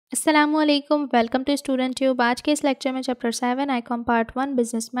अस्सलामुअलैकुम, welcome to student tube. आज के इस लेक्चर में chapter 7 icon part 1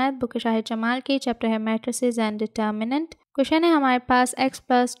 business math book Shahid Jamal की चैप्टर है मैट्रिसेस एंड डिटर्मिनेंट। क्वेश्चन है हमारे पास x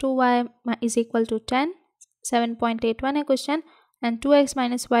plus 2y is equal to 10, 7.81 है question, and 2x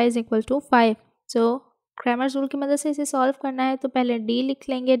minus Y is equal to 5। So Cramer's rule की मदद से इसे सॉल्व करना है। तो पहले d लिख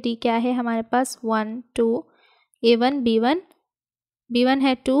लेंगे। d क्या है हमारे पास 1 2 a1 b1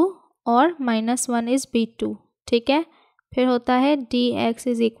 है 2 और -1 इज b2। ठीक है, फिर होता है dx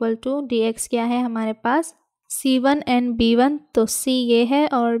is equal to dx क्या है हमारे पास c1 एंड b1, तो c ये है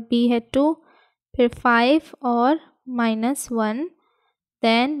और b है 2, फिर 5 और -1,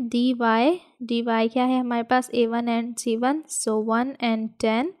 देन dy क्या है हमारे पास a1 and c1, so 1 and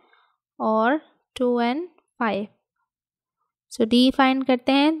 10 और 2 एंड 5। सो d फाइंड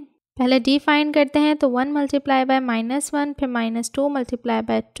करते हैं। पहले d फाइंड करते हैं तो 1 मल्टीप्लाई बाय -1, फिर -2 मल्टीप्लाई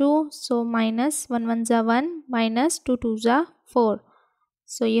बाय 2, सो -1 1 ज़ा 1, -2 2 ज़ा 4,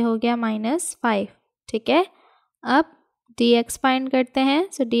 सो ये हो गया -5। ठीक है, अब dx फाइंड करते हैं।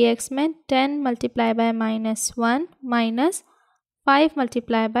 सो dx में 10 multiply by -1 -5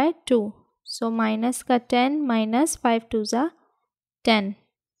 multiply by 2, so minus का 10 -5 2 ज़ा 10,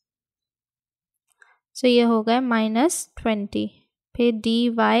 सो ये हो गया -20। फिर dy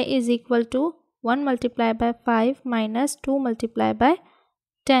is equal to 1 multiply by 5 -2 multiply by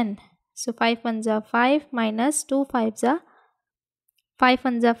 10, सो 5 1 ज़ा 5 -2 5 ज़ा 5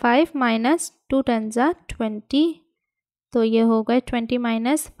 1 ज़ा 5 -2 10 ज़ा 20, तो ये हो गए 20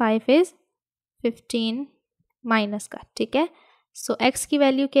 -5 इज़ 15 माइनस का। ठीक है, सो x की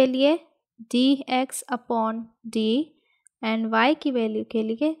वैल्यू के लिए dx upon d and y की वैल्यू के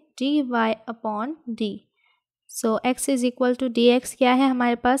लिए dy upon d। So x is equal to dx क्या है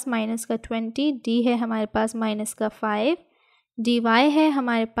हमारे पास माइनस का 20, d है हमारे पास माइनस का 5, dy है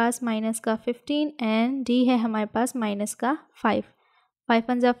हमारे पास माइनस का 15 एंड d है हमारे पास माइनस का 5। 5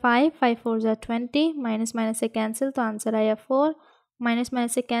 1 ज़ा 5, 5 4 ज़ा 20, माइनस माइनस से कैंसिल तो आंसर आया 4, माइनस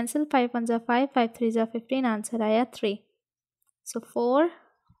माइनस से कैंसिल 5 1 ज़ा 5, 5 3 ज़ा 15, आंसर आया 3। सो 4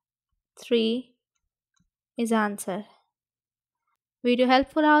 3 इज आंसर। वीडियो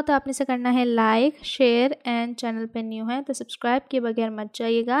हेल्पफुल रहा हो तो आपने से करना है लाइक शेयर, एंड चैनल पे न्यू है तो सब्सक्राइब किए बगैर मत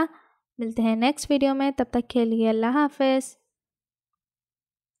जाइएगा। मिलते हैं नेक्स्ट वीडियो में, तब तक के लिए अल्लाह हाफ़िज़।